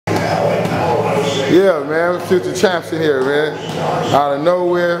Yeah, man, future champs in here, man. Out of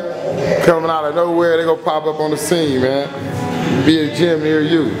nowhere, coming out of nowhere, they gonna pop up on the scene, man. Be a gym near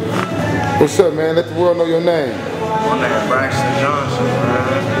you. What's up, man? Let the world know your name. My name is BRAXTON Johnson,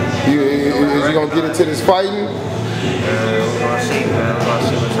 man. Is you gonna get into this fighting? Yeah, we're gonna see, man. We're gonna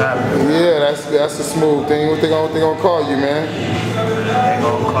see what's happening. Yeah, that's a smooth thing. What they gonna call you, man? They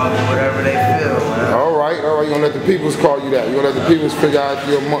gonna call me whatever they feel, man. All right. You gonna let the peoples call you that? You gonna let the peoples figure out if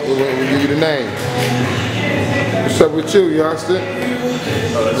you're when we give you the name? What's up with you, youngster?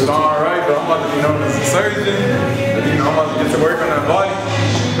 It's all right, but I'm about to be known as a surgeon. I'm about to get to work on that body.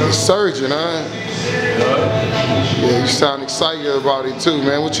 A surgeon, huh? Yeah, you sound excited about it too,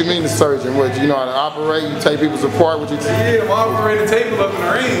 man. What you mean a surgeon? What, you know how to operate? You take people's apart? What you Yeah, I'm operating the table up in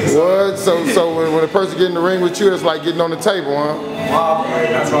the ring. What? So when a person get in the ring with you, it's like getting on the table, huh? I'm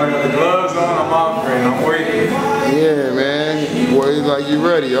operating. That's why I got the gloves on. I'm operating. I'm waiting. Yeah, man. Boy, it's like you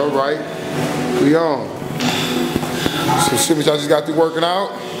ready. All right. We on. So shit, y'all just got through working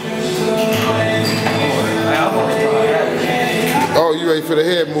out? Oh, you ready for the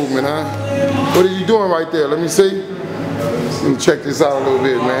head movement, huh? What are you doing right there? Let me see. Let me check this out a little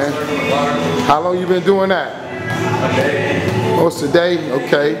bit, man. How long you been doing that? A day. Most a day?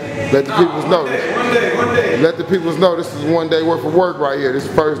 Okay. Let the peoples know. One day. Let the peoples know this is 1 day worth of work right here. This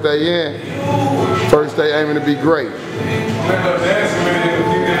is first day in. First day aiming to be great.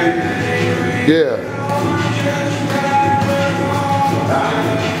 Yeah.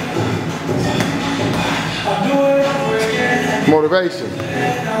 Motivation.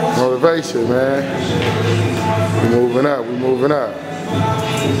 Motivation, man. We're moving up. We're moving up.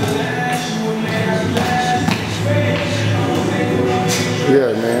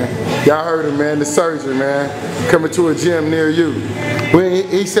 Yeah, man. Y'all heard him, man. The surgeon, man. Coming to a gym near you. When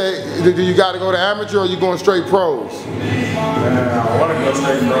he said, do you got to go to amateur or you going straight pros? I want to go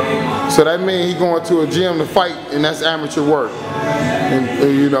straight pro. So that means he going to a gym to fight, and that's amateur work. And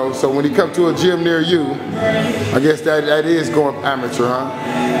you know, so when he come to a gym near you, I guess that is going amateur, huh?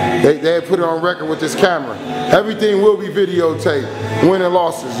 They put it on record with this camera. Everything will be videotaped. Win and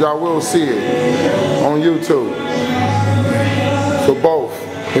losses, y'all will see it on YouTube. For both.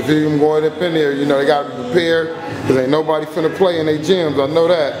 If you're even going up in there, you know, they got to be prepared, because ain't nobody finna play in their gyms, I know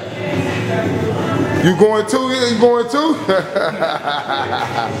that. You going too? You going too?